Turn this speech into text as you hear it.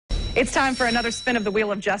It's time for another spin of the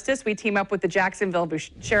Wheel of Justice. We team up with the Jacksonville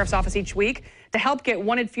Sheriff's Office each week to help get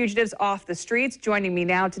wanted fugitives off the streets. Joining me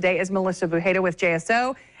now today is Melissa Bujeda with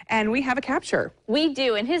JSO, and we have a capture. We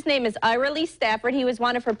do, and his name is Ira Lee Stafford. He was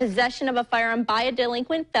wanted for possession of a firearm by a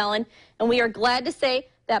delinquent felon, and we are glad to say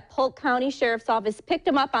that Polk County Sheriff's Office picked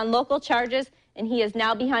him up on local charges, and he is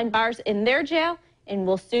now behind bars in their jail and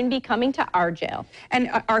will soon be coming to our jail. And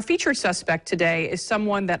our featured suspect today is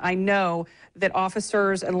someone that I know that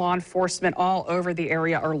officers and law enforcement all over the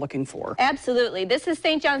area are looking for. Absolutely. This is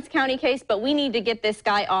St. Johns County case, but we need to get this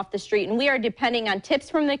guy off the street, and we are depending on tips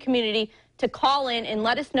from the community to call in and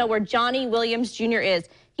let us know where Johnny Williams Jr. is.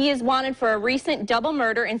 He is wanted for a recent double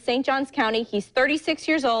murder in St. Johns County. He's 36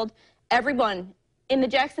 years old. Everyone in the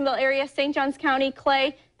Jacksonville area, St. Johns County,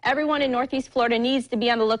 Clay, everyone in Northeast Florida needs to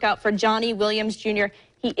be on the lookout for Johnny Williams Jr.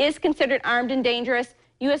 He is considered armed and dangerous.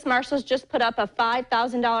 U.S. Marshals just put up a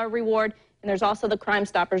 $5,000 reward, and there's also the Crime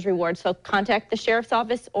Stoppers reward. So contact the Sheriff's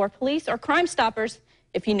Office or police or Crime Stoppers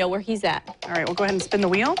if you know where he's at. All right, we'll go ahead and spin the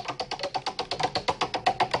wheel.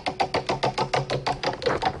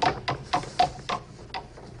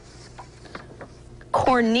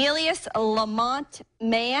 Cornelius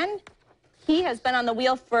Mann. He has been on the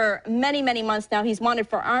wheel for many, many months now. He's wanted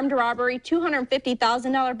for armed robbery,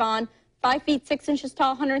 $250,000 bond, 5 feet 6 inches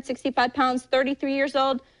tall, 165 pounds, 33 years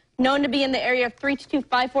old, known to be in the area of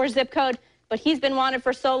 32254 zip code. But he's been wanted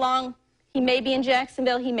for so long, he may be in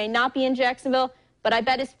Jacksonville, he may not be in Jacksonville, but I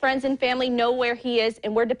bet his friends and family know where he is,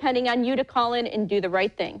 and we're depending on you to call in and do the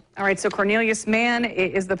right thing. All right, so Cornelius Mann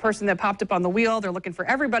is the person that popped up on the wheel. They're looking for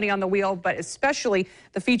everybody on the wheel, but especially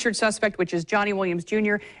the featured suspect, which is Johnny Williams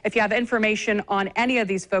Jr. If you have information on any of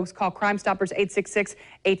these folks, call Crime Stoppers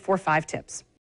 866-845-TIPS.